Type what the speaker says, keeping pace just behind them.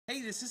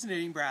Hey, this is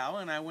Knittingbrow,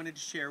 and I wanted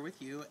to share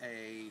with you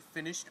a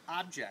finished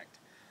object.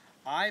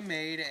 I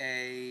made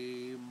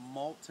a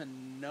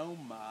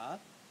multnomah,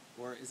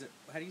 or is it,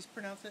 how do you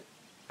pronounce it?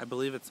 I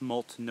believe it's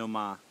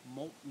multnomah.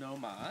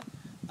 Multnomah.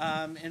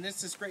 And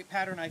it's this great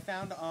pattern I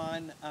found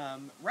on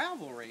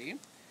Ravelry,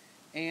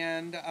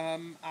 and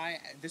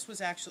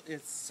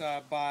it's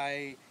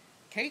by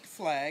Kate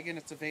Flagg, and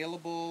it's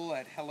available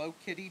at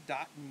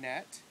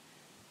hellokitty.net.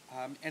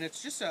 And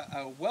it's just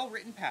a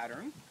well-written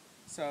pattern,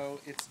 so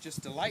it's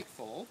just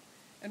delightful.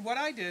 And what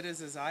I did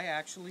is I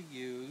actually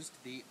used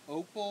the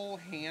opal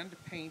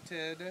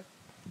hand-painted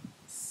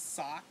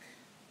sock,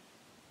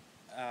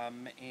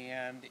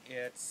 and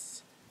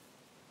it's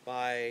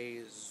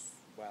by,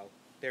 well,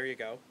 there you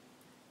go.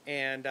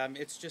 And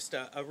it's just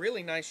a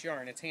really nice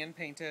yarn. It's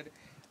hand-painted.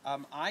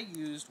 I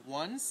used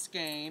one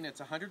skein. It's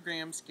a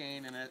 100-gram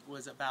skein, and it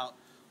was about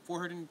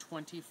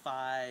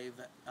 425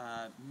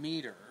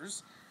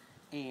 meters.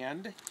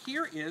 And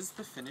here is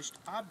the finished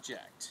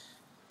object.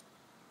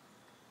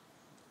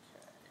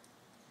 Okay,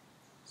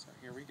 so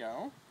here we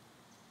go.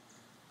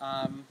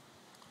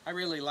 I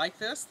really like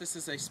this. This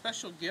is a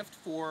special gift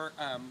for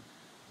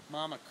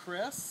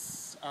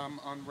MamaChris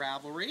on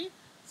Ravelry,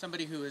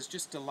 somebody who is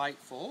just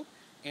delightful.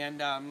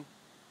 And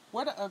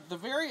the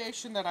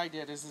variation that I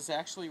did is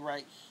actually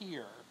right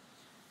here.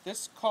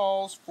 This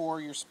calls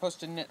for, you're supposed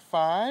to knit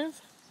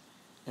 5,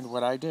 and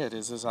what I did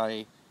is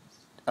I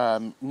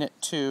knit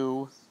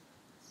 2,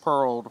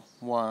 purled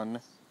 1,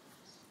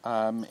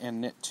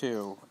 and knit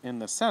 2 in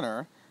the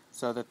center,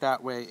 so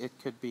that way it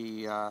could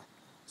be,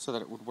 so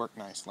that it would work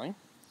nicely.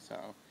 So,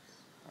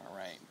 all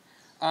right.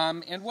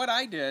 And what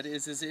I did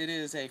is it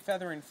is a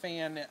feather and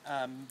fan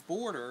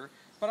border,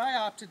 but I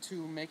opted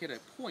to make it a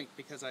point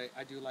because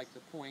I do like the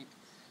point.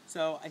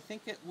 So I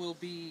think it will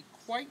be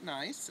quite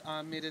nice.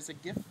 It is a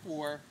gift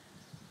for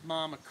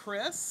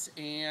MamaChris,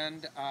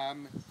 and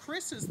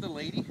Chris is the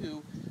lady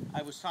who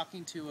I was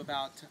talking to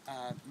about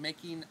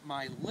making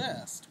my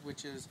list,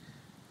 which is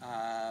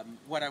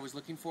what I was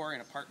looking for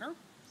in a partner.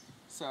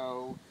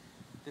 So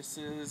this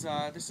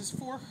is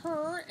for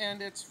her,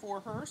 and it's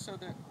for her so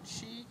that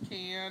she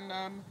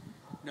can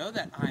know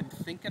that I'm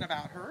thinking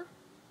about her.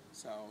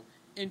 So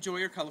enjoy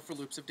your colorful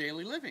loops of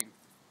daily living.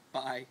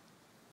 Bye.